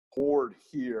Record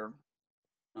here.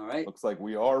 All right. Looks like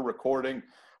we are recording.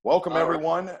 Welcome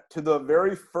everyone to the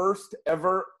very first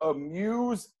ever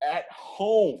Amuse at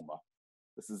Home.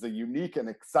 This is a unique and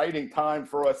exciting time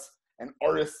for us and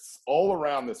artists all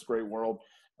around this great world.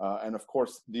 And of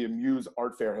course, the Amuse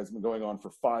Art Fair has been going on for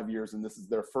 5 years, and this is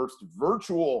their first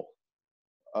virtual,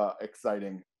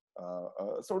 exciting,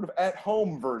 sort of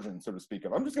at-home version, so to speak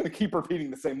of. I'm just going to keep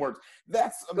repeating the same words.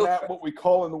 That's, Matt, what we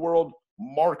call in the world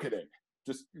marketing.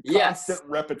 Just constant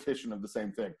repetition of the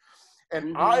same thing.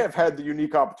 And I have had the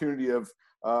unique opportunity of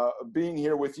being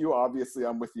here with you. Obviously,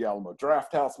 I'm with the Alamo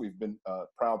Drafthouse. We've been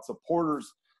proud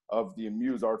supporters of the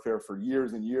Amuse Art Fair for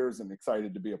years and years, and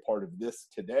excited to be a part of this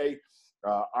today.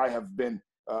 I have been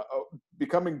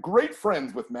becoming great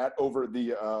friends with Matt over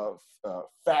the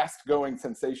fast-going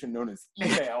sensation known as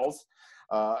emails.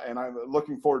 And I'm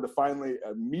looking forward to finally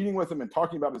meeting with him and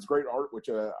talking about his great art, which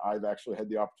I've actually had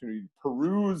the opportunity to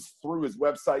peruse through his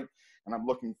website. And I'm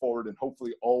looking forward, and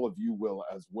hopefully all of you will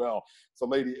as well. So,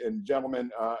 ladies and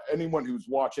gentlemen, anyone who's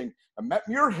watching, Matt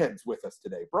Muirhead's with us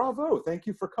today. Bravo. Thank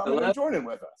you for coming and joining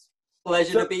with us.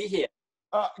 Pleasure to be here.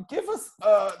 Give us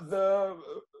the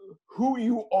who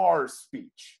you are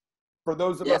speech. For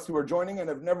those of us who are joining and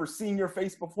have never seen your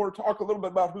face before, talk a little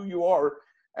bit about who you are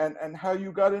and how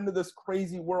you got into this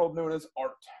crazy world known as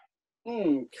art.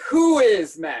 Who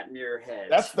is Matt Muirhead?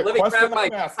 That's the question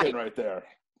I'm asking right there.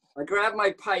 I grab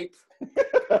my pipe.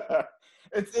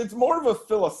 It's more of a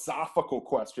philosophical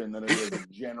question than it is a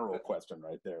general question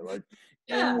right there. Like,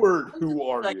 inward, who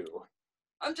are you?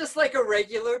 I'm just like a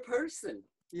regular person,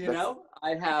 you know?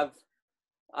 I have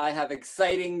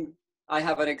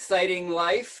an exciting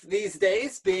life these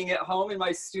days, being at home in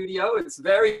my studio. It's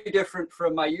very different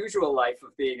from my usual life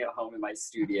of being at home in my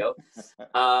studio.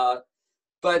 Yeah,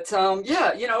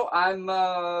 you know,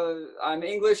 I'm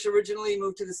English originally,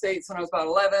 moved to the States when I was about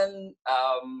 11.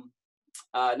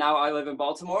 Now I live in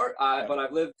Baltimore, but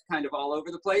I've lived kind of all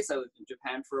over the place. I lived in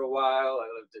Japan for a while. I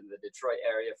lived in the Detroit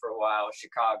area for a while,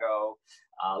 Chicago,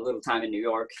 a little time in New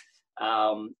York.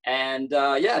 Now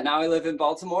I live in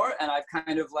Baltimore, and I've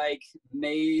kind of like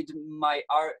made my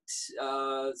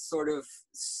art sort of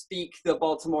speak the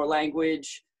Baltimore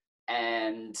language.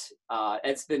 And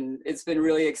it's been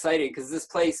really exciting because this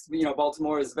place, you know,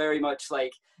 Baltimore is very much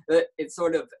like it's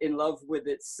sort of in love with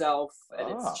itself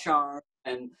and its charm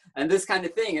and this kind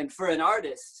of thing. And for an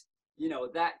artist, you know,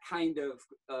 that kind of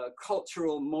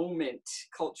cultural moment,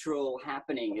 cultural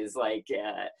happening is like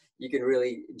you can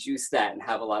really juice that and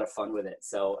have a lot of fun with it.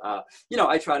 So you know,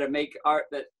 I try to make art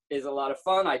that is a lot of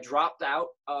fun. I dropped out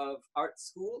of art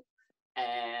school,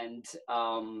 and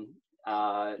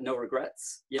no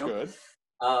regrets, you know. Good.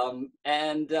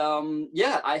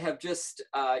 I have just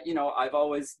you know, I've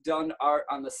always done art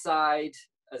on the side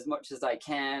as much as I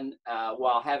can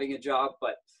while having a job,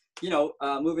 but you know,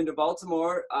 moving to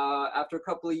Baltimore after a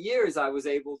couple of years, I was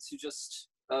able to just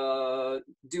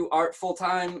do art full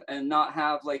time and not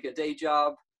have like a day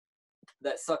job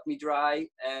that sucked me dry.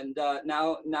 And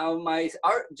now my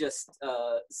art just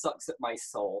sucks at my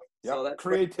soul. Yep. So that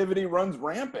creativity runs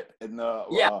rampant in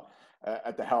the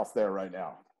at the house there right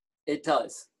now. It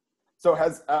does. So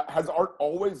has art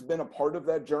always been a part of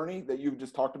that journey that you've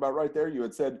just talked about right there? You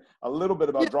had said a little bit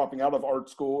about dropping out of art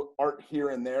school, art here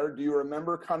and there. Do you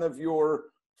remember kind of your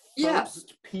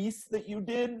first piece that you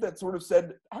did that sort of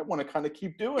said, I want to kind of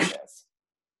keep doing this?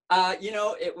 You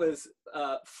know, it was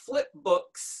flip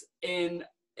books in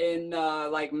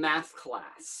like math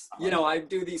class. You know, I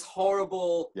do these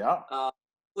horrible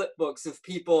flip books of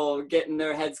people getting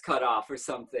their heads cut off or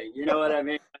something. You know what I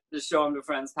mean? Just show them to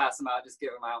friends, pass them out, just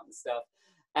give them out and stuff.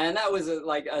 And that was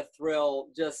like a thrill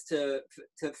just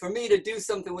for me to do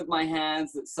something with my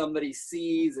hands that somebody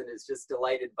sees and is just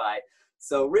delighted by.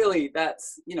 So really,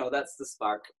 that's, you know, that's the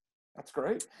spark. That's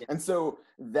great. Yeah. And so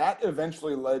that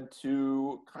eventually led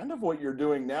to kind of what you're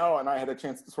doing now. And I had a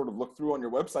chance to sort of look through on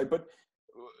your website, but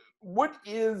what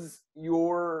is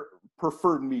your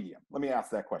preferred medium? Let me ask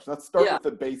that question. Let's start with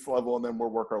the base level and then we'll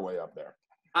work our way up there.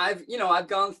 I've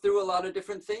gone through a lot of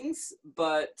different things,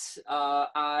 but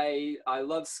I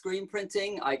love screen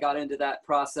printing. I got into that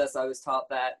process. I was taught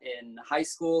that in high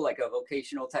school, like a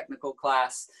vocational technical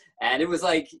class. And it was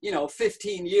like, you know,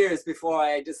 15 years before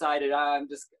I decided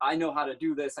I know how to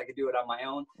do this. I could do it on my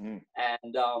own.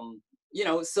 And, you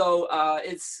know, so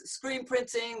it's screen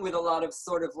printing with a lot of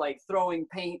sort of like throwing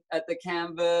paint at the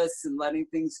canvas and letting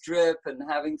things drip and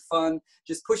having fun,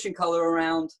 just pushing color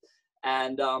around.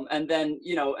 And then,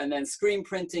 you know, and then screen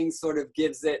printing sort of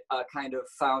gives it a kind of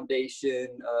foundation,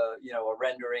 you know, a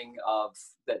rendering of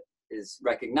that is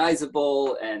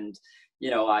recognizable and,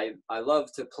 I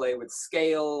love to play with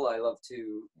scale. I love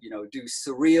to, do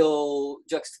surreal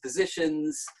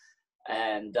juxtapositions.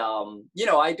 And,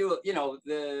 I do,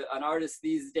 an artist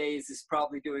these days is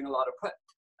probably doing a lot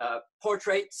of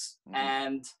portraits,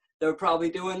 and they're probably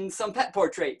doing some pet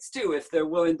portraits too, if they're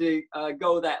willing to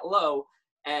go that low.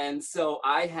 And so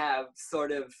I have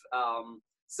sort of,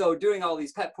 so doing all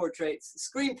these pet portraits,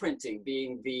 screen printing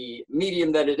being the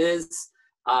medium that it is,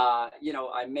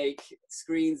 I make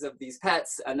screens of these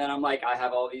pets, and then I'm like, I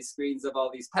have all these screens of all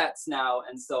these pets now.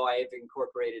 And so I've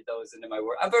incorporated those into my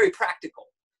work. I'm very practical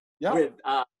with,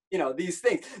 these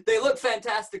things. They look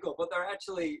fantastical, but they're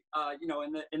actually,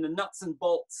 in the nuts and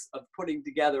bolts of putting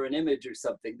together an image or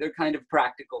something, they're kind of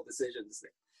practical decisions.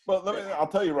 Well, I'll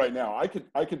tell you right now,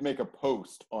 I could make a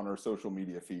post on our social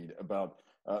media feed about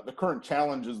the current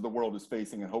challenges the world is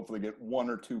facing, and hopefully get 1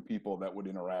 or 2 people that would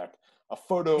interact. A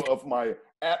photo of my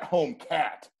at-home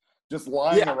cat just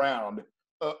lying around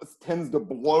tends to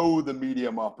blow the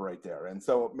medium up right there. And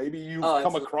so maybe you've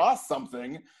come across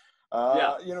something.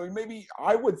 Maybe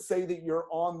I would say that you're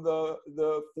on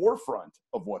the forefront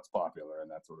of what's popular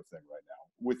and that sort of thing right now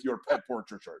with your pet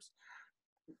portraitures.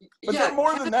 But they're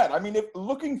more than that. I mean, if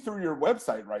looking through your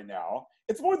website right now,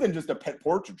 it's more than just a pet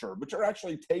portraiture, but you're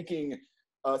actually taking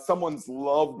someone's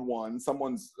loved one,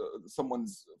 someone's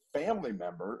family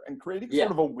member, and creating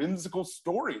sort of a whimsical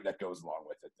story that goes along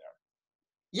with it there.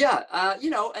 Yeah,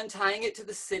 and tying it to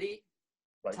the city,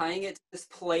 tying it to this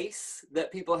place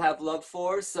that people have love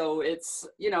for. So it's,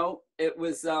 it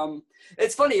was,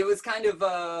 it's funny. It was kind of,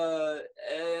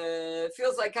 it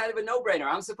feels like kind of a no-brainer.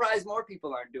 I'm surprised more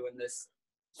people aren't doing this.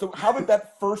 So how did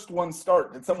that first one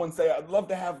start? Did someone say, I'd love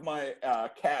to have my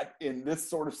cat in this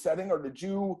sort of setting, or did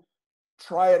you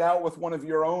try it out with one of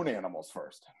your own animals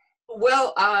first?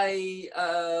 Well,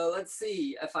 let's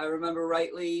see, if I remember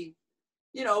rightly,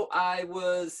 I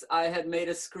had made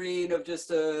a screen of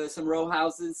just some row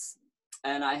houses,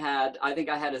 and I think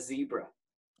I had a zebra,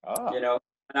 and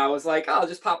I was like, I'll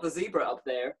just pop the zebra up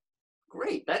there.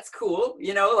 Great, that's cool.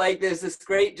 There's this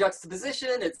great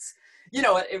juxtaposition. It's,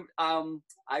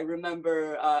 I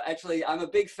remember, actually, I'm a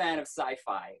big fan of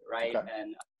sci-fi, right? Okay.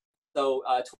 And so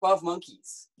 12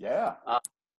 Monkeys. Yeah.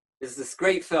 Is this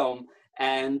great film.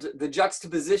 And the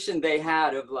juxtaposition they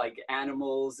had of like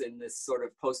animals in this sort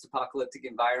of post-apocalyptic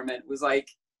environment was like,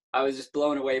 I was just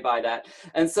blown away by that.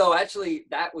 And so actually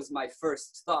that was my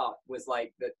first thought, was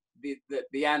like that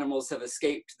the animals have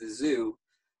escaped the zoo.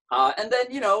 And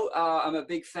then, I'm a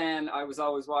big fan. I was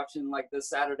always watching like the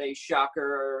Saturday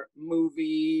Shocker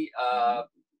movie,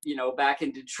 back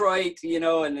in Detroit,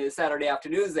 and the Saturday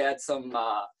afternoons, they had some,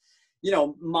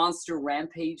 monster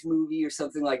rampage movie or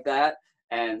something like that.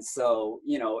 And so,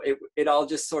 it all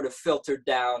just sort of filtered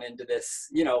down into this,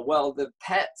 the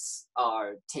pets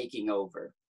are taking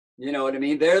over. You know what I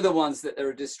mean? They're the ones that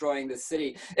are destroying the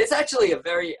city. It's actually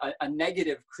a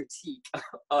negative critique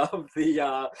of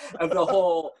the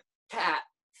whole cat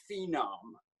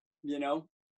phenom,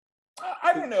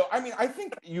 I don't know. I mean, I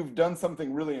think you've done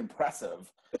something really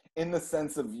impressive in the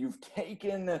sense of you've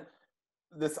taken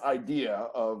this idea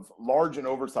of large and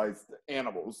oversized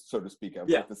animals, so to speak,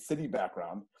 with the city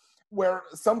background, where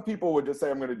some people would just say,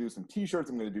 I'm going to do some t-shirts,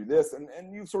 I'm going to do this.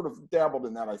 And you sort of dabbled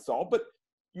in that, I saw. But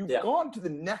you've gone to the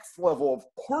next level of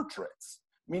portraits,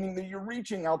 meaning that you're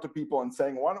reaching out to people and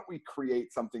saying, why don't we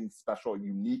create something special,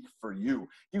 unique for you?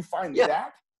 Do you find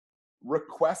that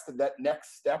request, that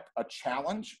next step, a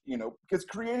challenge? Because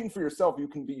creating for yourself, you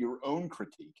can be your own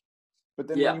critique. But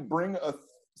then when you bring a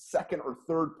second or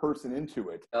third person into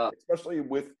it, especially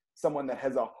with someone that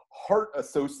has a heart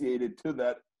associated to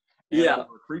that animal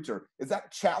or creature, is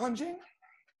that challenging?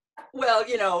 Well,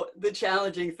 the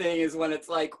challenging thing is when it's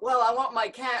like, well, I want my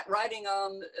cat riding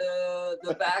on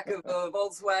the back of a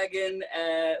Volkswagen,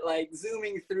 like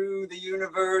zooming through the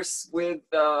universe with,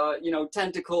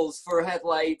 tentacles for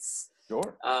headlights.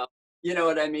 Sure. You know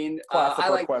what I mean?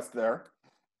 Classic request there.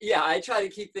 Yeah, I try to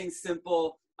keep things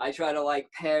simple. I try to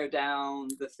like pare down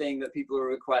the thing that people are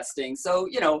requesting. So,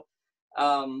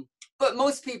 but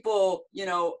most people,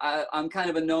 I'm kind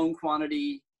of a known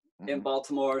quantity in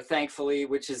Baltimore, thankfully,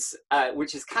 which is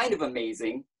kind of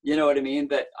amazing. You know what I mean?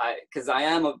 Because I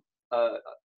am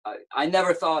I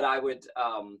never thought I would,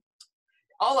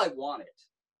 all I wanted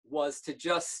was to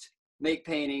just make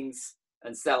paintings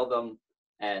and sell them.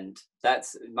 And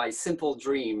that's my simple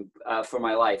dream for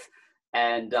my life.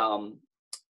 And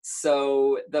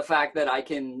so the fact that I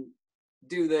can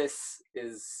do this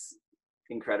is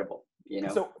incredible,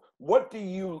 So what do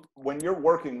you, when you're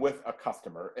working with a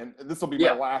customer, and this will be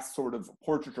my last sort of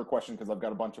portraiture question, because I've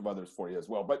got a bunch of others for you as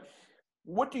well, but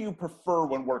what do you prefer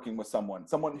when working with someone?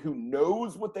 Someone who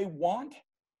knows what they want,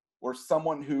 or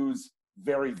someone who's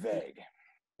very vague?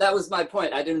 That was my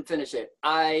point. I didn't finish it.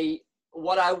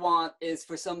 What I want is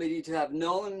for somebody to have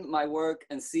known my work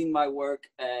and seen my work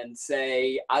and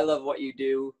say, I love what you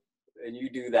do, and you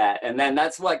do that. And then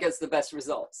that's what gets the best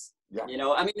results. Yeah. You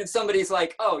know, I mean, if somebody's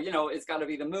like, oh, you know, it's got to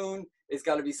be the moon, it's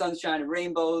got to be sunshine and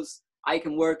rainbows, I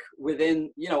can work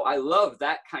within, you know, I love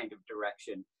that kind of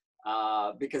direction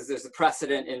because there's a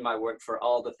precedent in my work for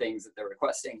all the things that they're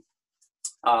requesting.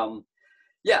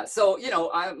 Yeah, so, you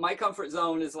know, my comfort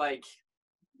zone is like,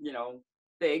 you know,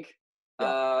 big.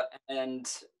 And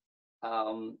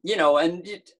you know, and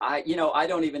I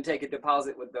don't even take a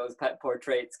deposit with those pet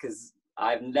portraits because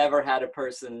I've never had a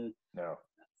person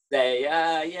say,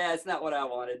 yeah, it's not what I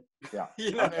wanted. Yeah.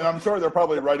 You know? And I'm sure they're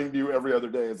probably writing to you every other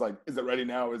day. It's like, is it ready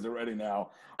now? Is it ready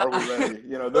now? Are we ready?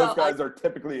 You know, those guys are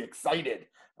typically excited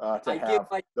to have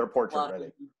their portrait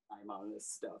ready. Time on this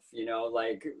stuff, you know,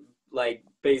 like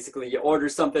basically you order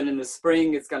something in the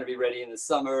spring, it's going to be ready in the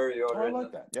summer. You order I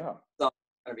like that. Yeah. Going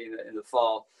to be in the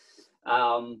fall.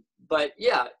 But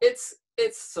yeah, it's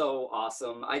so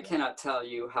awesome. I cannot tell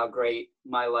you how great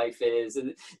my life is.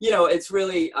 And, you know, it's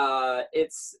really, I've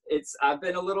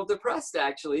been a little depressed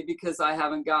actually, because I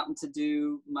haven't gotten to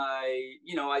do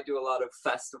you know, I do a lot of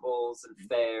festivals and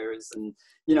fairs, and,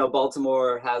 you know,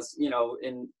 Baltimore has, you know,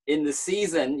 in the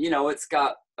season, you know, it's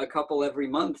got a couple every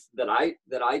month that I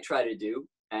try to do.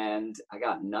 And I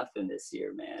got nothing this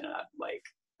year, man. I'm like,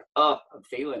 I'm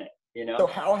feeling it. You know? So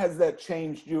how has that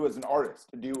changed you as an artist?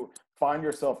 Do you find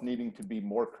yourself needing to be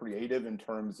more creative in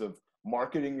terms of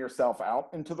marketing yourself out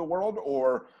into the world,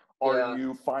 or are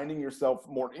you finding yourself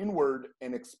more inward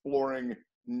and exploring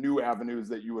new avenues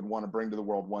that you would want to bring to the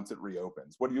world once it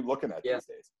reopens? What are you looking at these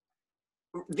days?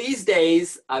 These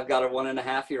days, I've got a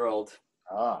 1.5-year-old.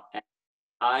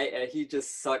 He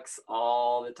just sucks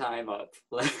all the time up.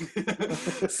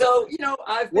 So, you know,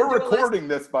 we're recording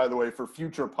this, by the way, for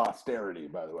future posterity,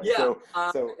 by the way. Yeah.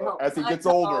 So as he gets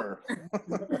older.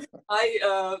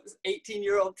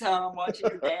 18-year-old Tom watching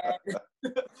your dad.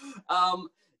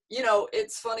 You know,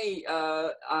 it's funny.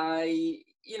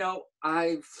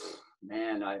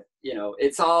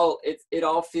 It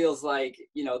all feels like,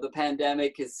 you know, the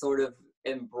pandemic is sort of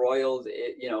enrolled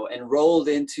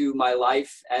into my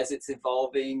life as it's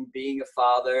evolving, being a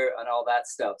father and all that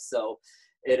stuff. So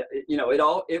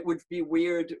it would be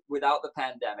weird without the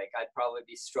pandemic. I'd probably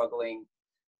be struggling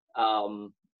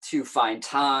to find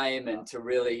time and to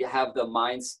really have the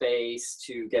mind space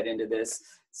to get into this.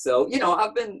 So, you know,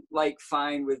 I've been like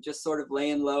fine with just sort of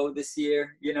laying low this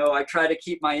year. You know, I try to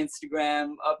keep my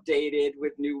Instagram updated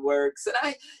with new works, and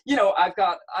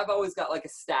I've always got like a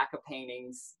stack of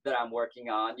paintings that I'm working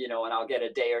on, you know, and I'll get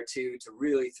a day or two to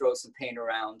really throw some paint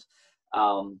around.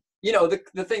 You know,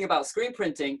 the thing about screen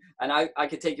printing, and I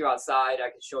could take you outside,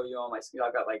 I could show you on my screen,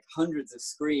 I've got like hundreds of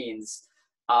screens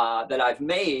that I've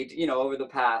made, you know, over the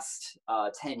past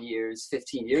 10 years,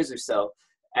 15 years or so.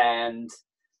 And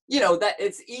you know, that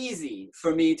it's easy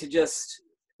for me to just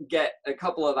get a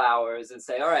couple of hours and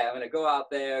say, all right, I'm going to go out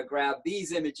there, grab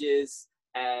these images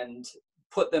and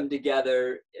put them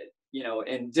together, you know,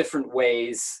 in different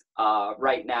ways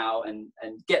right now, and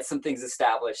get some things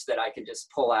established that I can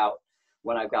just pull out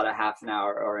when I've got a half an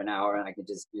hour or an hour, and I can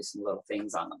just do some little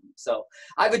things on them. So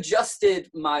I've adjusted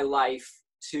my life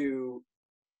to,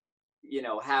 you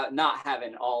know, not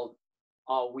having all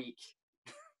week.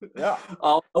 Yeah.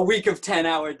 A week of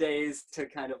 10-hour days to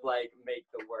kind of like make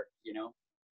the work, you know?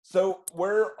 So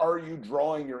where are you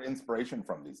drawing your inspiration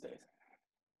from these days?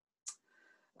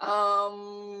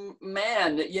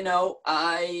 Man, you know,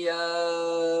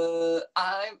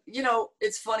 you know,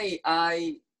 it's funny.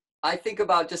 I think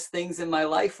about just things in my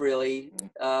life, really,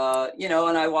 you know,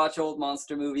 and I watch old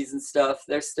monster movies and stuff.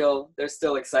 They're still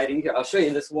exciting. Here, I'll show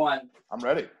you this one. I'm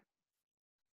ready.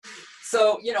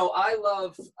 So, you know, I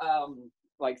love,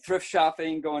 like thrift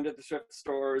shopping, going to the thrift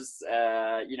stores,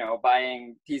 you know,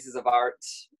 buying pieces of art.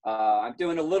 I'm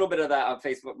doing a little bit of that on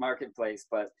Facebook Marketplace,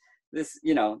 but this,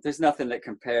 you know, there's nothing that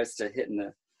compares to hitting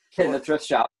the thrift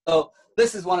shop. So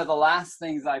this is one of the last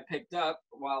things I picked up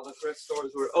while the thrift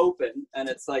stores were open, and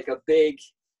it's like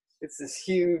it's this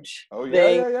huge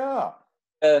thing.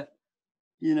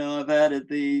 You know, I've added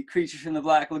the Creature from the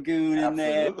Black Lagoon in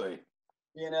there. Absolutely.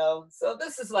 You know, so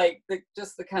this is like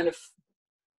just the kind of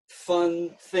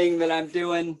fun thing that I'm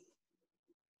doing.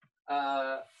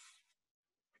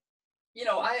 You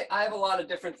know, I have a lot of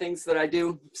different things that I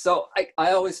do, so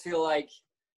I always feel like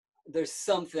there's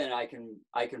something I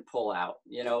can pull out.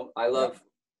 You know, I love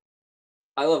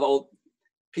old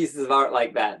pieces of art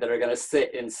like that are going to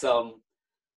sit in some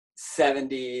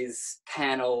 70s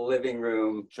panel living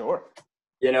room. Sure.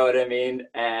 You know what I mean?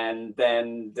 And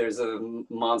then there's a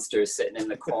monster sitting in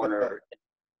the corner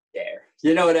there.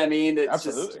 You know what I mean? It's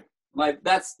Absolutely.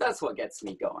 Just that's what gets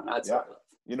me going. That's what I love.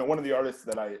 You know, one of the artists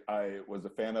that I was a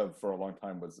fan of for a long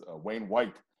time was Wayne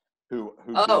White, who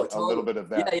did a little bit of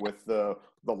that with the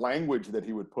language that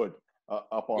he would put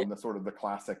up on the sort of the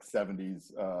classic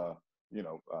 70s,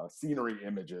 scenery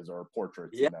images or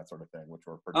portraits and that sort of thing, which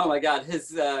were pretty. Oh my God,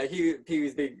 his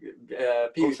Pee-wee's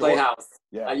Playhouse.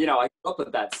 Yeah. I grew up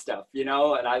with that stuff, and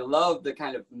I love the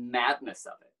kind of madness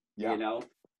of it. Yeah.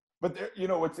 But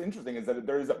there, what's interesting is that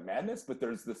there is a madness, but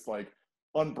there's this like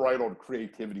unbridled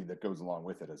creativity that goes along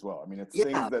with it as well. I mean, it's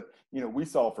things that we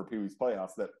saw for Pee-wee's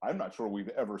Playhouse that I'm not sure we've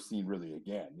ever seen really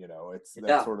again. It's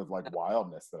that sort of like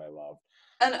wildness that I love,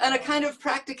 and a kind of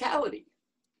practicality.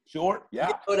 Sure.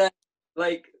 Yeah.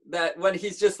 Like that when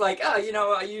he's just like, I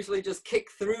usually just kick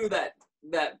through that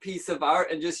piece of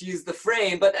art and just use the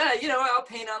frame, but I'll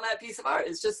paint on that piece of art.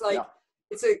 It's just like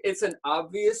it's an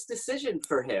obvious decision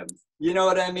for him. You know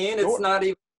what I mean? Sure. It's not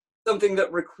even something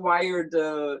that required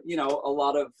a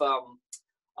lot of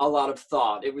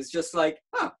thought. It was just like,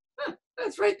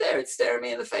 that's right there. It's staring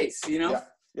me in the face. Yeah.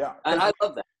 And I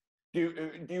love that.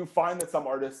 Do you find that some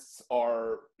artists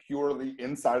are purely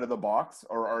inside of the box,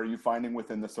 or are you finding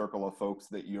within the circle of folks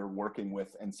that you're working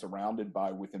with and surrounded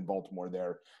by within Baltimore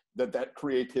there that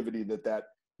creativity, that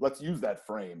let's use that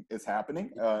frame, is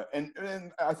happening?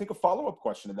 And I think a follow-up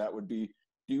question to that would be,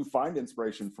 do you find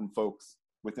inspiration from folks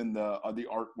within the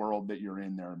art world that you're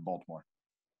in there in Baltimore?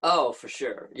 Oh, for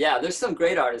sure. Yeah, there's some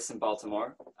great artists in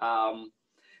Baltimore.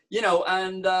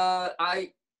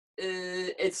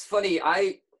 It's funny.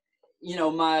 I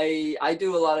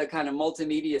do a lot of kind of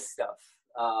multimedia stuff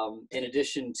in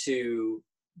addition to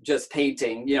just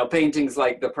painting. Painting's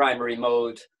like the primary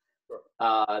mode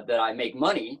that I make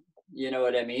money. You know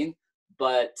what I mean?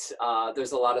 But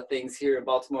there's a lot of things here in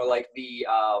Baltimore, like the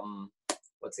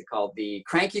what's it called? The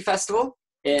Cranky Festival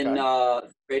in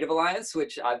Creative Alliance,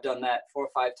 which I've done that 4 or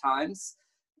 5 times.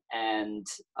 And,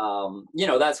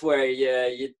 that's where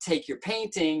you take your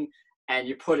painting and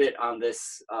you put it on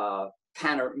this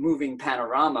moving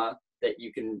panorama that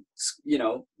you can,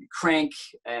 crank,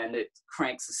 and it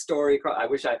cranks a story. I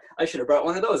wish I should have brought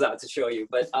one of those out to show you,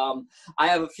 but I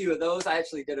have a few of those. I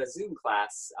actually did a Zoom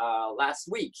class last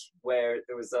week where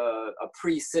there was a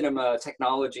pre-cinema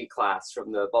technology class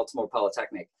from the Baltimore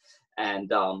Polytechnic,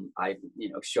 and I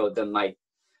showed them my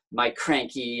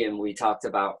cranky, and we talked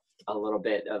about a little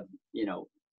bit of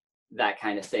that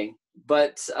kind of thing.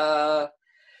 But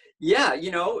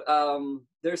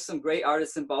there's some great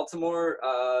artists in Baltimore.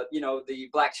 The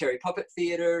Black Cherry Puppet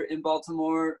Theater in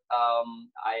Baltimore.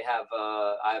 I have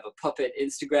a puppet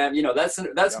Instagram.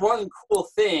 That's one cool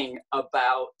thing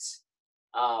about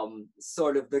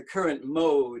sort of the current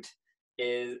mode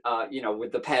is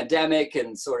with the pandemic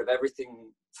and sort of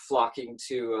everything flocking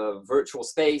to a virtual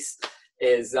space.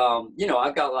 Is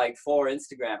I've got like 4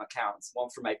 Instagram accounts, one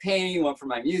for my painting, one for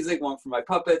my music, one for my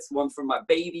puppets, one for my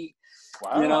baby.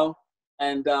 Wow.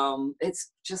 And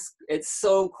it's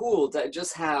so cool to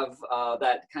just have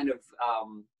that kind of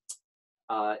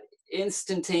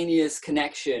instantaneous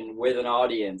connection with an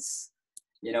audience.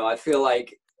 I feel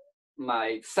like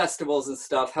my festivals and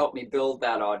stuff help me build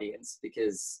that audience,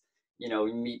 because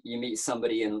you meet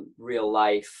somebody in real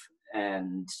life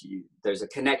and there's a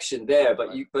connection there, but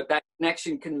that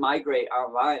connection can migrate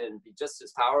online and be just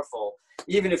as powerful,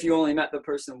 even if you only met the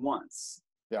person once.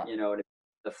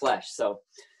 The flesh. So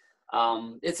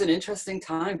it's an interesting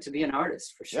time to be an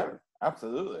artist, for sure. Yeah,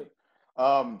 absolutely.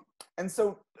 And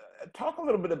so talk a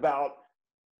little bit about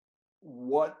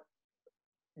what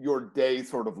your day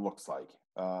sort of looks like.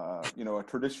 A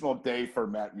traditional day for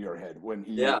Matt Muirhead when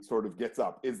he sort of gets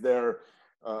up. Is there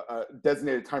a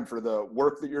designated time for the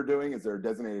work that you're doing? Is there a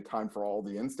designated time for all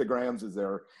the Instagrams?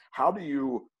 How do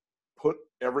you put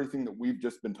everything that we've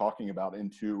just been talking about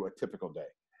into a typical day?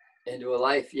 Into a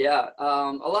life, yeah. A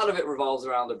lot of it revolves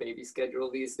around the baby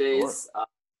schedule these days. Sure.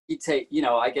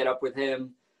 I get up with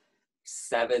him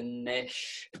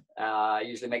 7-ish. I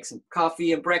usually make some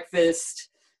coffee and breakfast.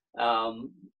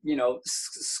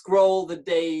 Scroll the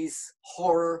day's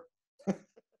horror.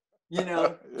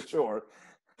 Sure.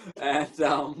 And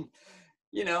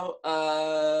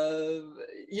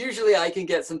usually I can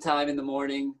get some time in the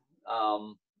morning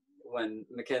when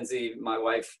Mackenzie, my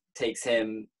wife, takes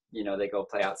him. They go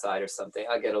play outside or something.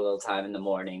 I'll get a little time in the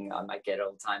morning. I might get a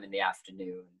little time in the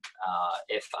afternoon.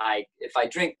 If I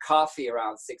drink coffee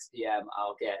around 6 p.m.,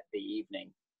 I'll get the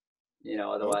evening.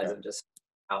 Otherwise I'm just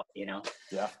out.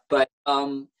 Yeah. But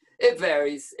it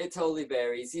varies. It totally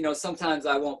varies. Sometimes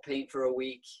I won't paint for a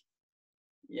week.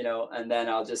 and then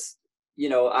I'll just,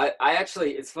 I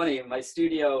actually, it's funny, in my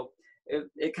studio,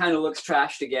 it kind of looks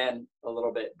trashed again a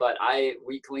little bit, but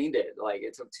we cleaned it. Like,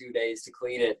 it took 2 days to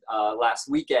clean it last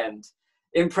weekend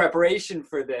in preparation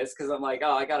for this, because I'm like,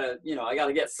 oh, I gotta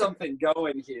get something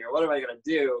going here. What am I gonna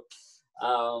do?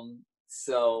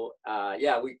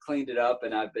 Yeah, we cleaned it up,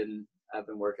 and I've been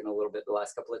working a little bit the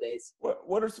last couple of days.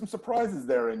 What are some surprises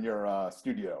there in your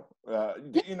studio?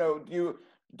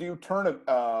 Do you turn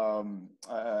a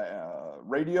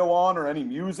radio on, or any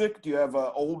music? Do you have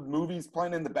old movies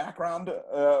playing in the background?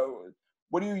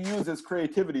 What do you use as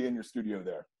creativity in your studio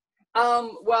there?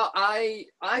 Well, I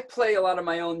play a lot of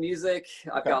my own music.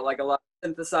 I've got like a lot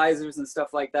of synthesizers and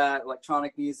stuff like that,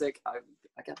 electronic music. I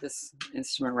got this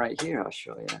instrument right here. I'll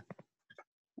show you.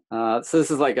 So this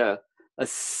is like a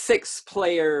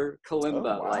 6-player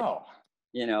kalimba. Oh, wow.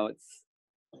 Like, it's,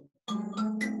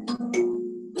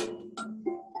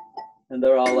 and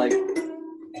they're all like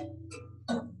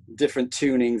different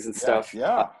tunings and stuff.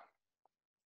 Yeah.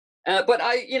 But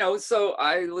so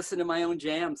I listen to my own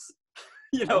jams.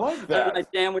 I like that. I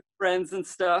jam with friends and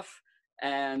stuff,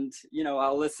 and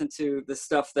I'll listen to the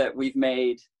stuff that we've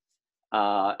made,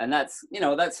 and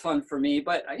that's fun for me.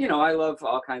 But I love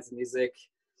all kinds of music.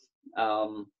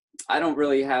 I don't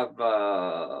really have.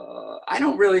 I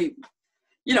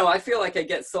feel like I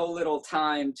get so little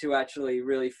time to actually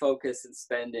really focus and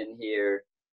spend in here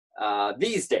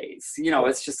these days.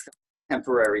 It's just a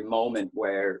temporary moment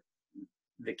where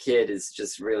the kid is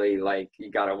just really like,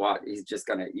 you gotta watch, he's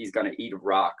gonna eat a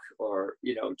rock, or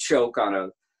choke on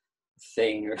a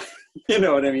thing, or you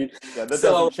know what I mean. Yeah, that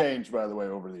doesn't change, by the way,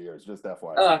 over the years, just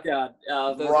FYI. Oh god,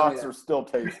 rocks are still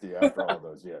tasty after all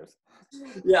those years.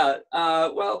 Yeah.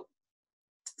 Well,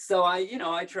 so I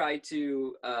try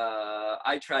to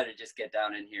just get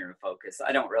down in here and focus.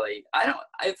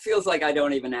 It feels like I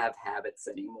don't even have habits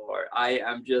anymore. I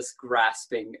am just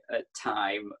grasping at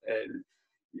time and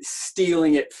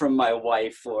stealing it from my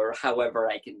wife, or however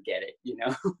I can get it,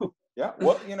 Yeah.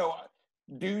 Well,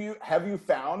 have you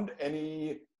found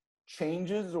any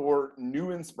changes or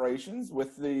new inspirations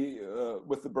with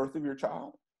the birth of your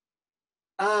child?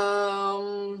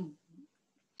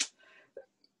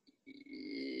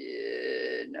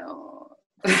 No.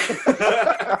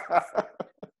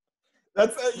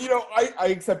 That's I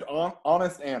accept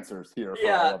honest answers here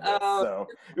for all of this. So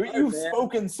you've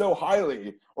spoken so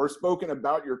highly, or spoken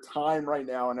about your time right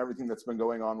now and everything that's been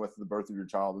going on with the birth of your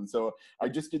child, and so I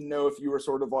just didn't know if you were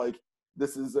sort of like,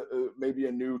 this is maybe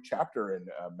a new chapter in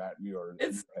Matt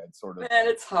Muirhead, sort of. Man,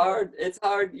 it's hard. It's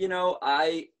hard.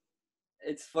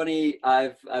 It's funny.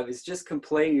 I was just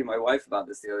complaining to my wife about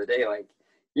this the other day. Like,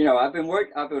 I've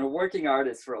been a working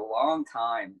artist for a long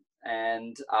time,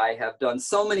 and I have done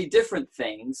so many different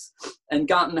things and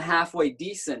gotten halfway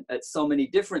decent at so many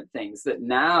different things, that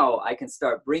now I can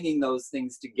start bringing those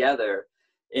things together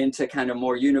into kind of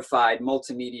more unified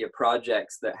multimedia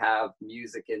projects that have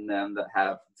music in them, that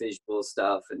have visual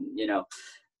stuff,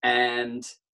 and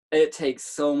it takes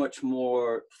so much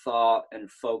more thought and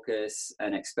focus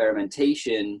and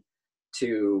experimentation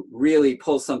to really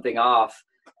pull something off.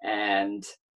 And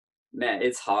man,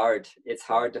 it's hard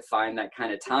to find that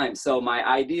kind of time. So my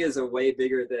ideas are way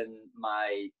bigger than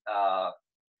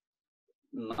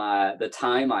the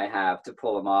time I have to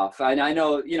pull them off. And I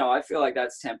know, I feel like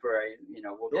that's temporary.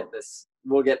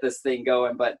 We'll get this thing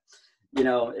going, but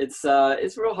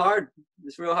it's real hard.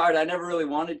 It's real hard. I never really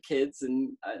wanted kids,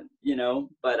 and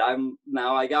but I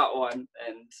got one,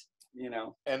 and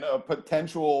and a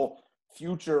potential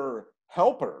future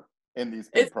helper in these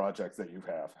big projects that you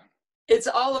have. It's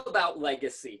all about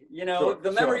legacy.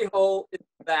 The memory hole is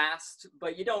vast,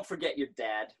 but you don't forget your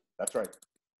dad. That's right.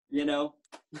 Yeah.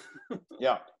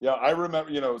 I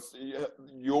remember,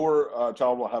 your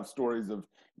child will have stories of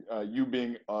you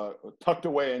being tucked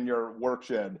away in your work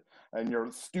shed and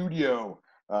your studio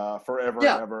forever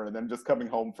and ever, and then just coming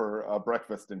home for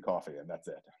breakfast and coffee, and that's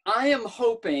it. I am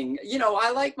hoping,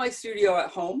 I like my studio at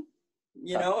home.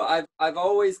 I've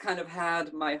always kind of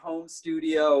had my home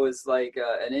studio as like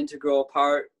an integral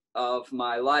part of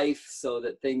my life, so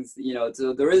that things,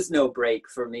 so there is no break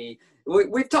for me.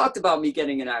 We've talked about me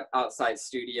getting an outside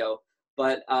studio,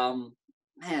 but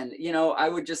man, I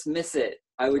would just miss it.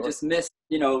 I would just miss,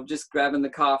 just grabbing the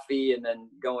coffee and then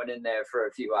going in there for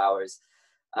a few hours.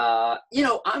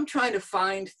 I'm trying to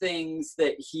find things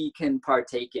that he can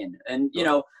partake in, and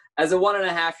as a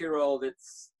 1.5-year-old,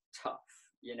 it's tough,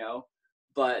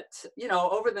 but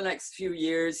over the next few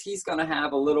years, he's going to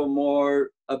have a little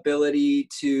more ability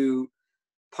to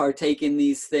partake in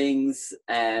these things.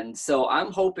 And so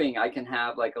I'm hoping I can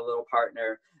have like a little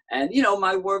partner, and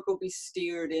my work will be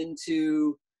steered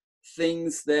into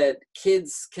things that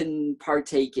kids can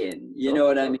partake in. You Sure, know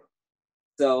what I sure. mean?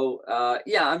 So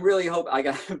yeah, I'm really I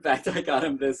got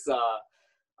him this.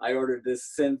 I ordered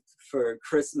this synth for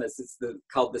Christmas. It's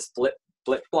called the Split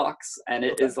Blocks, and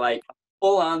it Okay. is like a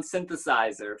full-on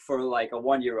synthesizer for like a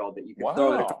 1-year-old that you can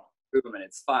throw it across the room and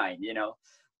it's fine, you know.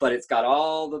 But it's got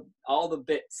all the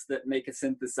bits that make a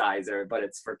synthesizer, but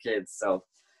it's for kids. So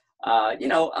you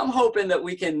know, I'm hoping that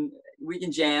we can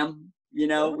jam. You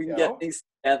know, we can get things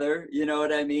together. You know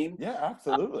what I mean? Yeah,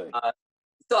 absolutely.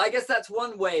 So I guess that's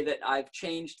one way that I've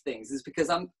changed things, is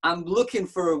because I'm looking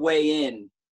for a way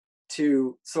in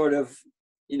to sort of,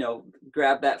 you know,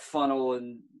 grab that funnel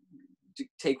and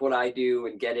take what I do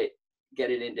and get it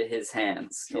into his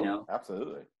hands. Sure, you know,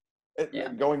 absolutely.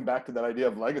 Yeah. Going back to that idea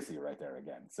of legacy right there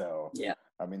again. So yeah,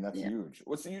 I mean, that's Yeah. huge.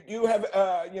 Well, so you have,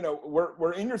 you know,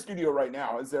 we're in your studio right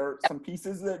now. Is there some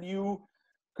pieces that you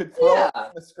could throw Yeah. up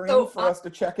on the screen So for us to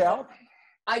check out?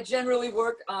 I generally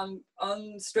work on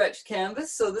unstretched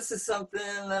canvas, so this is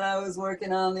something that I was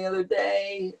working on the other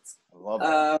day. I love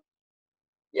it.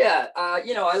 Yeah,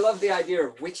 you know, I love the idea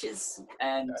of witches,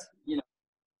 and you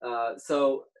know,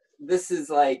 so this is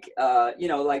like, you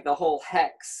know, like the whole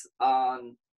hex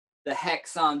on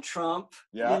Trump.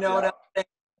 Yeah, you know what I'm saying?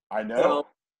 I know. So,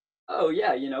 oh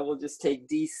yeah, you know, we'll just take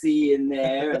DC in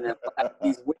there, and then we'll have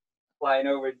these witches flying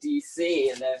over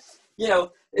DC, and then, you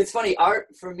know, it's funny, art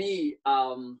for me,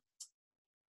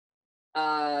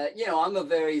 you know, I'm a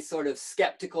very sort of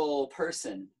skeptical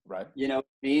person. Right. You know what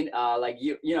I mean? Like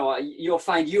you know, you'll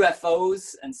find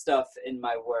UFOs and stuff in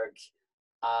my work.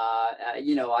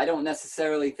 You know, I don't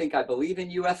necessarily think I believe in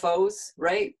UFOs,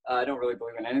 right? I don't really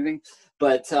believe in anything,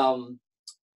 but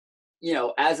you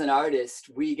know, as an artist,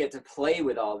 we get to play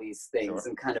with all these things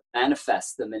and kind of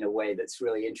manifest them in a way that's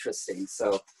really interesting.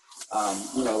 So,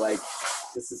 you know, like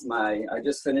this is I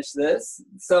just finished this.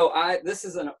 So this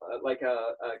is like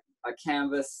a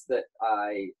canvas that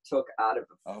I took out of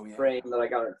a frame that I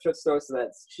got at a thrift store. So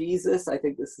that's Jesus. I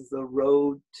think this is the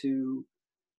road to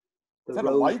Is that a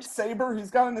lightsaber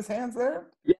he's got in his hands there?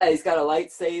 Yeah, he's got a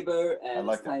lightsaber, and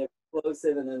like it's kind of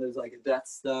explosive, and then there's like a Death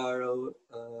Star.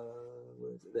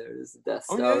 Where is it? There it is, the Death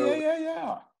Star. Oh,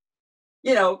 yeah.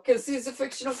 You know, because he's a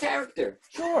fictional character.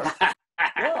 Sure.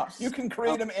 Yeah, you can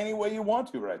create him any way you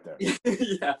want to right there.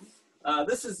 Yeah.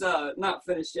 This is not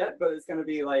finished yet, but it's going to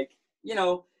be like, you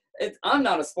know, I'm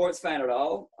not a sports fan at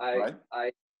all. I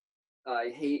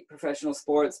hate professional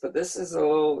sports, but this is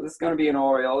going to be an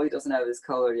Oriole. He doesn't have his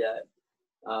color yet.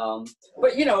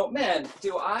 But you know, man,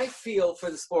 do I feel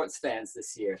for the sports fans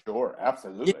this year? Sure,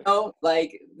 absolutely. You know,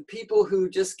 like people who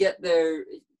just get their,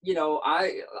 you know,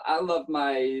 I love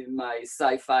my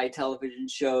sci-fi television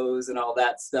shows and all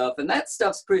that stuff, and that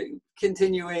stuff's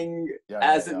continuing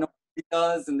as it normally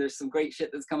does, and there's some great shit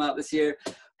that's come out this year.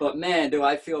 But man, do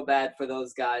I feel bad for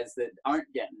those guys that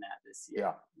aren't getting that this year.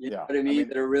 Yeah. You know what I mean?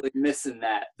 That are really missing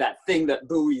that thing that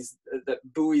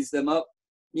buoys them up.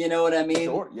 You know what I mean?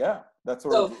 Sure, yeah. That's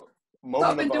sort of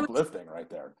moment of uplifting right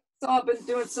there. So I've been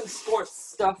doing some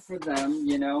sports stuff for them,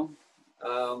 you know.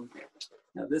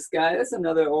 Now this guy, that's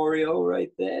another Oriole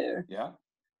right there. Yeah.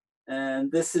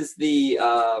 And this is the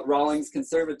Rawlings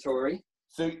Conservatory.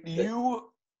 So you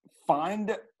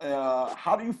find,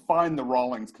 how do you find the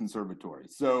Rawlings Conservatory?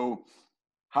 So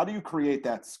how do you create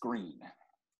that screen?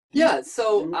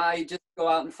 I just go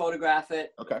out and photograph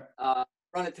it. Okay.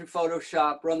 Run it through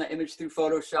Photoshop, run the image through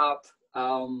Photoshop.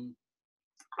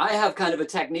 I have kind of a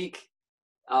technique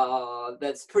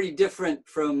that's pretty different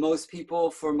from most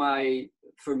people for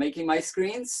making my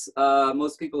screens.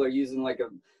 Most people are using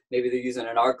maybe they're using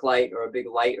an arc light or a big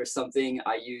light or something.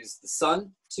 I use the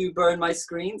sun to burn my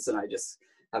screens, and I just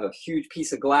have a huge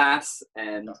piece of glass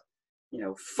and you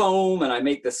know, foam, and I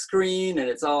make the screen, and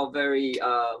it's all very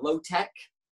low tech.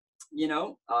 You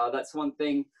know, that's one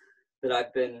thing that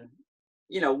I've been,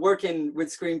 you know, working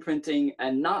with screen printing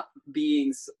and not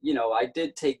being, you know, I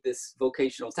did take this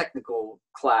vocational technical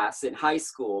class in high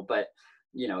school, but,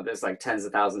 you know, there's like tens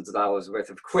of thousands of dollars worth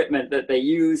of equipment that they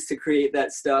use to create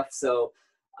that stuff. So,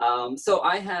 so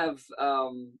I have,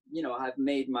 you know, I've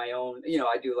made my own, you know,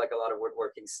 I do like a lot of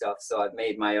woodworking stuff. So I've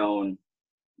made my own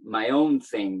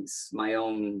things, my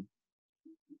own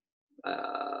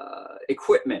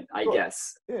equipment, I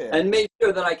guess, and made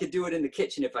sure that I could do it in the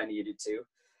kitchen if I needed to.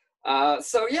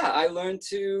 So yeah, I learned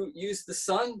to use the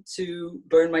sun to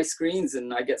burn my screens,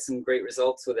 and I get some great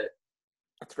results with it.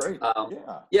 That's great.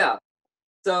 Yeah.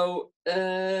 So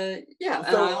yeah. And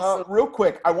So I also real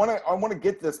quick, I want to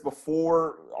get this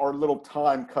before our little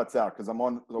time cuts out because I'm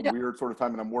on a yeah. weird sort of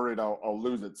time and I'm worried I'll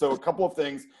lose it. So a couple of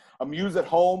things: Amuse at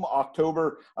Home,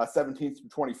 October 17th to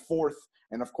 24th,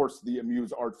 and of course the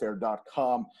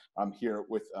AmuseArtFair.com. I'm here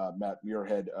with Matt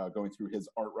Muirhead going through his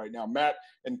art right now. Matt,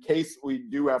 in case we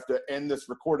do have to end this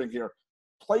recording here,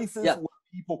 places Yeah. where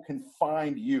people can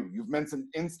find you. You've mentioned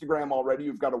Instagram already.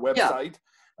 You've got a Yeah. website.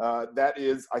 That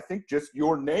is, I think, just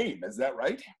your name. Is that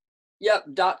right? Yep.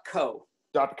 .co.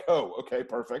 .co. Okay,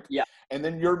 perfect. Yeah. And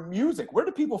then your music. Where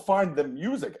do people find the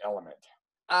music element?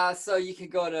 So you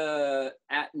could go to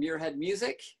 @Muirhead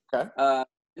Music, Okay.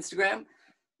 Instagram.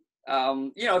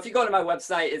 If you go to my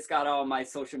website, it's got all my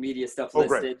social media stuff Oh,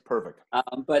 listed. great. Perfect.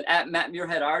 But @Matt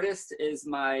Muirhead Artist is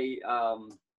my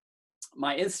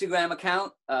my Instagram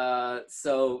account.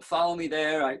 So follow me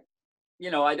there. I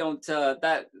don't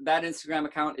that Instagram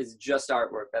account is just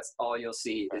artwork. That's all you'll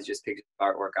see is just pictures of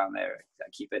artwork on there. I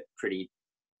keep it pretty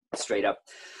straight up.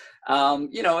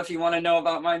 If you want to know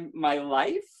about my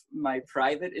life, my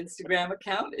private Instagram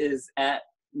account is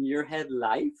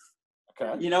 @MuirheadLife.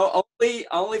 Okay.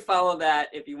 Only follow that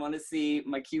if you want to see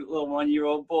my cute little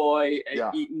 1-year-old boy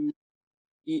eating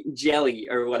jelly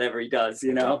or whatever he does.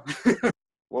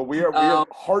 Well, we are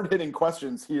hard-hitting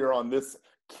questions here on this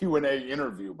Q&A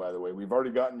interview, by the way. We've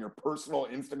already gotten your personal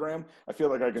Instagram. I feel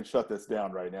like I can shut this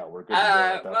down right now. We're good to go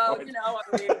at that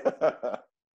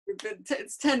point.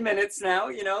 It's 10 minutes now.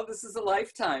 This is a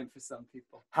lifetime for some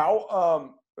people.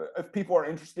 How, if people are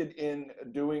interested in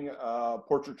doing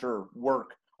portraiture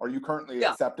work, are you currently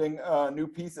accepting new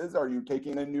pieces? Are you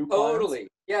taking in new clients? Totally.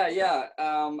 Yeah.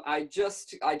 I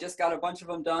just got a bunch of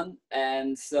them done,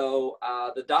 and so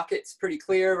the docket's pretty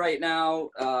clear right now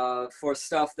for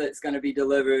stuff that's going to be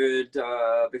delivered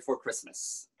before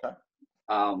Christmas. Okay.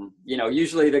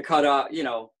 Usually the cutoff,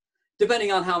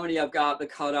 depending on how many I've got, the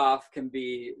cutoff can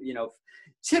be,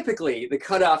 typically the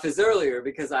cutoff is earlier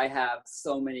because I have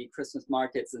so many Christmas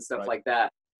markets and stuff like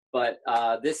that. But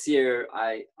this year,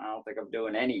 I don't think I'm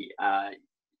doing any.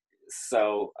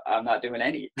 So I'm not doing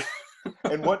any.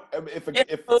 And what if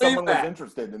someone was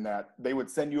interested in that, they would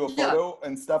send you a photo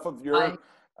and stuff of your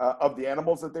of the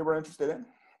animals that they were interested in?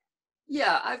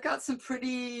 Yeah, I've got some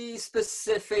pretty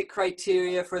specific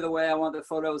criteria for the way I want the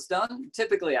photos done.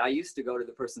 Typically, I used to go to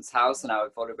the person's house and I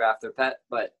would photograph their pet,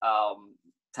 but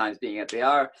times being as they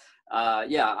are,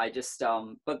 I just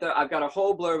but I've got a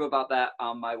whole blurb about that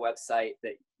on my website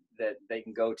that they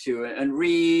can go to and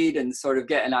read and sort of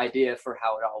get an idea for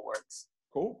how it all works.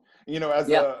 Cool. As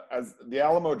the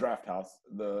Alamo Drafthouse,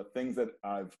 the things that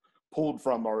I've pulled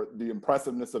from are the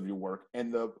impressiveness of your work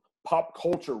and the pop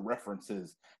culture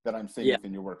references that I'm seeing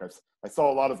within your work. I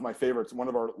saw a lot of my favorites. One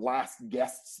of our last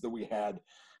guests that we had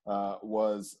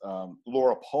was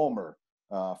Laura Palmer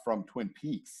from Twin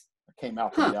Peaks. Came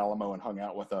out to the Alamo and hung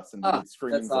out with us and did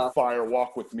Screamings of Fire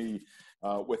Walk with me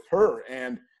with her.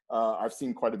 And I've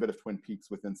seen quite a bit of Twin Peaks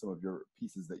within some of your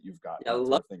pieces that you've got. I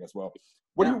love thing as well.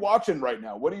 What are you watching right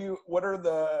now? What are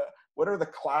the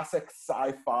classic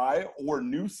sci-fi or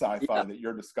new sci-fi that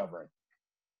you're discovering?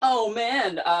 Oh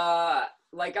man,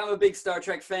 I'm a big Star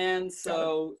Trek fan,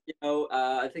 so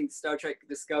I think Star Trek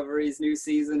Discovery's new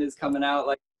season is coming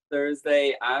out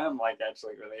Thursday. I'm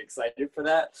actually really excited for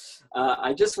that.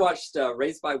 I just watched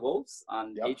Raised by Wolves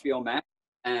on HBO Max,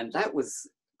 and that was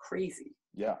crazy.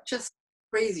 Yeah, just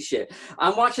crazy shit.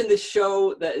 I'm watching this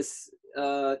show that is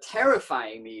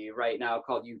terrifying me right now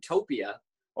called Utopia.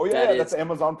 Oh yeah, that's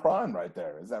Amazon Prime right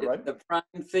there. Is that right? The Prime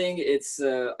thing. It's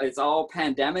all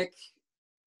pandemic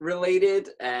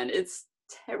related, and it's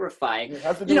terrifying. It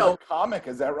has to do with a comic,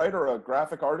 is that right, or a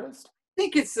graphic artist? I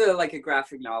think it's like a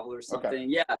graphic novel or something. Okay.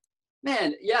 Yeah,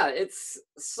 man. Yeah, it's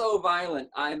so violent.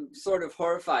 I'm sort of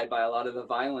horrified by a lot of the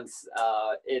violence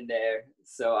in there.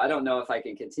 So I don't know if I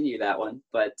can continue that one.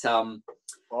 But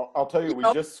well, I'll tell you, we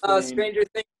just screened... Stranger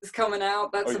Things is coming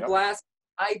out. That's a blast.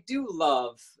 I do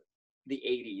love the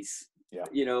 80s.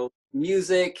 Yeah.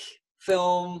 Music,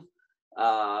 film.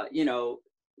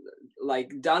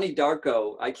 Like Donnie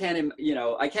Darko, I can't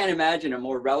imagine a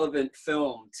more relevant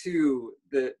film to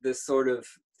the sort of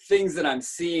things that I'm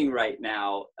seeing right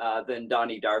now than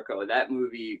Donnie Darko. That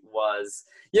movie was,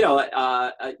 it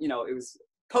was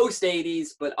post 80s,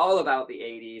 but all about the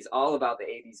 80s, all about the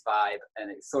 80s vibe, and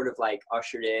it sort of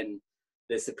ushered in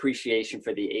this appreciation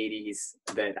for the 80s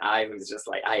that I was just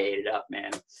I ate it up, man.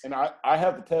 And I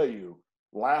have to tell you,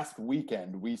 last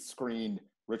weekend we screened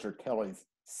Richard Kelly's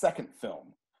second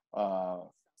film.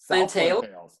 Tales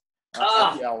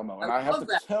at the Alamo, and I have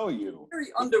to tell you, very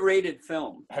underrated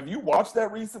film. Have you watched that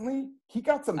recently? He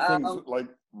got some things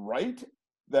right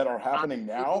that are happening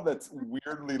now that's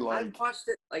weirdly I like? watched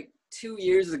it like 2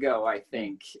 years ago, I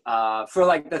think, for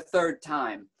like the third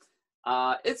time.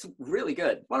 It's really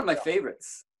good. One of my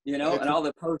favorites, you know, and all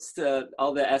the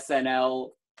all the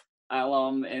SNL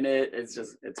alum in it. It's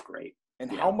great.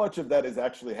 And how much of that is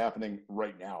actually happening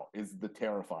right now is the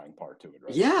terrifying part to it,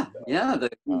 right? Yeah, yeah.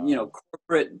 The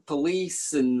corporate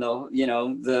police and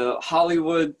the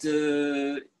Hollywood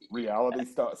reality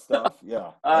stuff.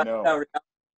 Yeah, I know. reality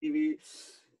TV.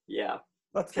 Yeah,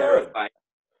 That's terrifying.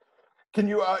 Good. Can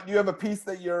you do you have a piece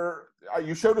that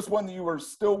you showed us one that you were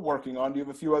still working on? Do you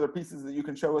have a few other pieces that you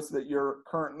can show us that you're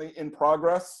currently in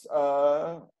progress?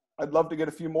 I'd love to get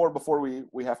a few more before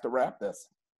we have to wrap this.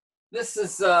 This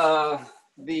is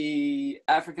the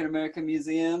African American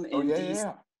Museum in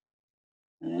DC.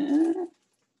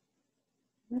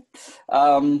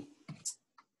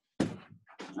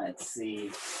 Let's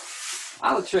see.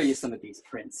 I'll show you some of these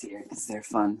prints here because they're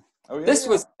fun. This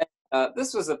was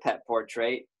a pet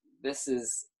portrait. This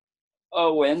is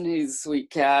Owen. He's a sweet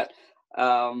cat.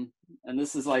 And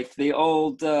this is like the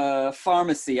old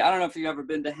pharmacy. I don't know if you've ever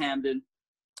been to Hamden.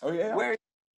 Oh yeah. Where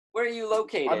are you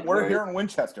located? We're here in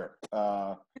Winchester,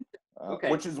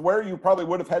 which is where you probably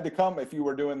would have had to come if you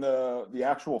were doing the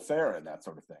actual fair and that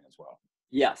sort of thing as well.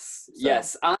 Yes, so.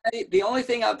 Yes. The only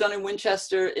thing I've done in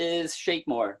Winchester is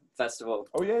Shakemore Festival.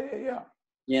 Oh yeah.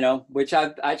 You know, which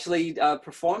I've actually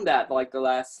performed at like the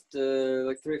last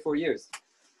like 3 or 4 years.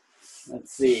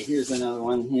 Let's see. Here's another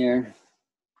one here.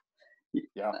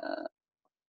 Yeah.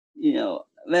 You know,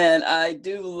 man, I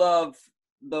do love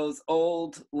those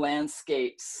old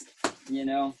landscapes, you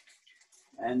know,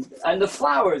 and the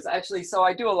flowers actually. So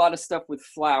I do a lot of stuff with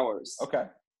flowers. Okay.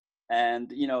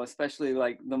 And you know, especially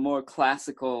like the more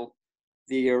classical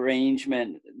the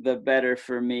arrangement, the better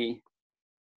for me.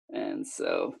 And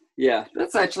so, yeah,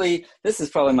 this is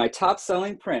probably my top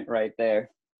selling print right there.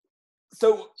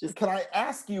 So can I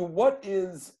ask you, what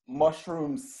is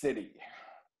Mushroom City?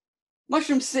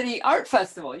 Mushroom City Art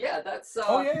Festival. Yeah, that's.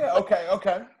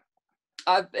 Okay.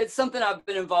 It's something I've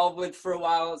been involved with for a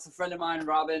while. It's a friend of mine,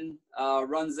 Robin,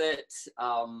 runs it.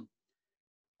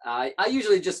 I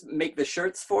usually just make the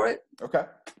shirts for it. Okay.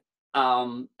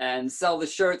 And sell the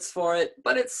shirts for it,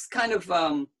 but it's kind of,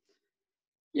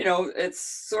 you know, it's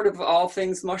sort of all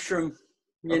things mushroom,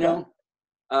 you know,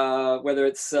 whether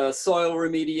it's soil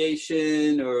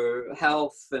remediation or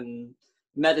health and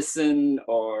medicine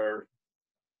or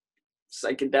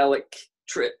psychedelic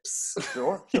trips.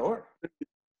 Sure.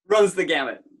 Runs the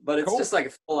gamut, but it's just like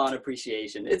a full-on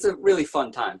appreciation. It's a really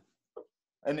fun time.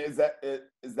 And is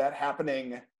that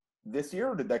happening this year,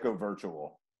 or did that go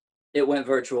virtual? It went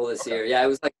virtual this year. Yeah, it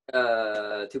was like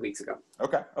 2 weeks ago.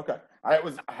 Okay. I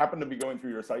happened to be going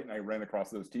through your site and I ran across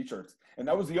those T-shirts, and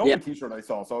that was the only T-shirt I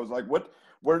saw. So I was like,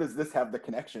 where does this have the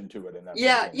connection to it?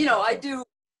 You know, I do,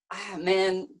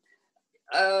 man.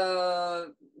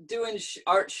 Doing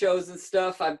art shows and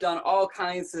stuff. I've tried all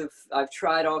kinds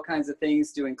of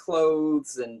things, doing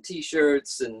clothes and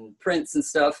T-shirts and prints and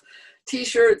stuff.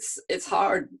 T-shirts, it's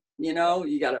hard, you know,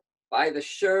 you got to buy the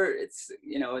shirt. It's,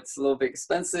 you know, it's a little bit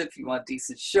expensive. You want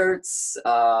decent shirts,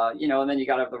 you know, and then you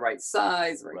got to have the right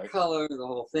size, right color, the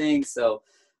whole thing. So,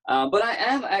 but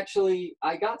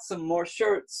I got some more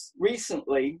shirts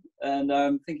recently, and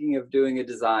I'm thinking of doing a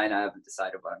design. I haven't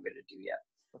decided what I'm going to do yet.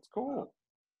 That's cool.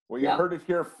 Well, you heard it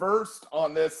here first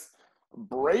on this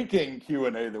breaking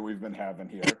Q&A that we've been having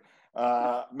here.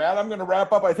 Matt, I'm going to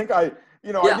wrap up. I think I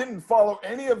didn't follow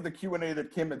any of the Q&A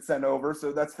that Kim had sent over,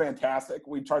 so that's fantastic.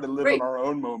 We try to live in our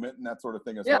own moment and that sort of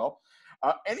thing as well.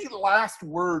 Any last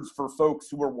words for folks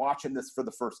who are watching this for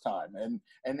the first time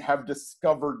and have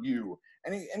discovered you?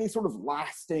 Any sort of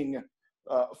lasting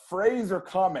phrase or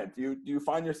comment? Do you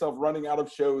find yourself running out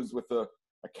of shows with a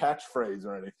catchphrase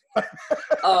or anything?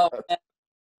 Oh, man.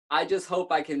 I just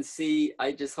hope I can see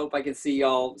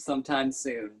y'all sometime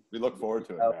soon. We look forward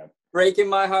to it, man. Breaking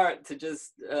my heart to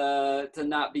just to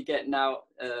not be getting out,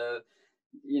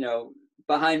 you know,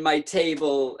 behind my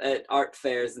table at art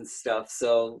fairs and stuff.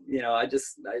 So, you know, I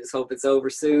just hope it's over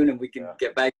soon and we can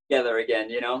get back together again,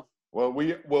 you know. Well,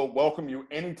 we will welcome you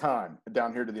anytime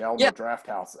down here to the Alamo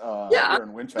Drafthouse here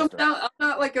in Winchester. I'm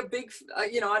not like a big,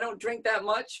 you know, I don't drink that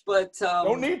much, but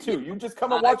don't need to. You just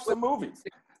come and watch some movies.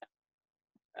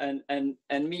 And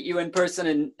meet you in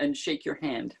person and shake your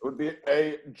hand. It would be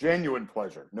a genuine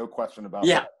pleasure, no question about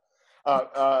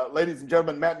that. Ladies and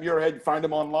gentlemen, Matt Muirhead, you find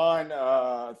him online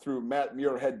through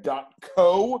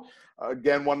mattmuirhead.co.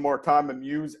 Again, one more time,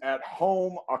 Amuse at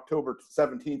Home, October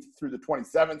 17th through the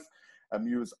 27th,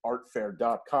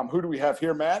 amuseartfair.com. Who do we have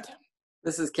here, Matt?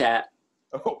 This is Kat.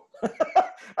 Oh,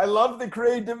 I love the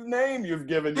creative name you've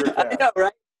given your cat. I know,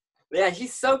 right? Yeah,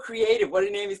 he's so creative. What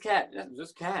did he name his cat?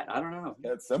 Just Cat. I don't know.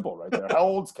 Yeah, it's simple right there. How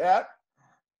old's Cat?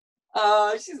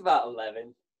 She's about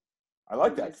 11. I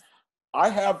like that. I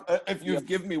have, if you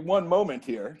give me one moment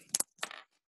here.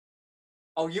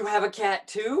 Oh, you have a cat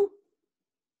too?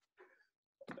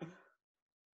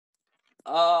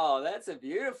 Oh, that's a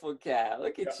beautiful cat.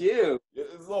 Look at you.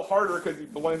 It's a little harder because he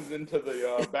blends into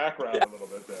the background a little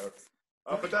bit there.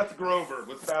 But that's Grover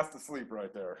with Fast Asleep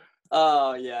right there.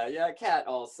 Oh, yeah. Cat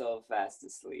also fast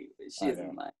asleep. She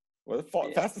isn't mine. Well,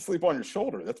 fast asleep on your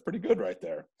shoulder. That's pretty good right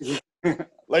there.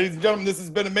 Ladies and gentlemen, this has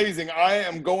been amazing. I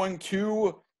am going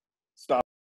to stop.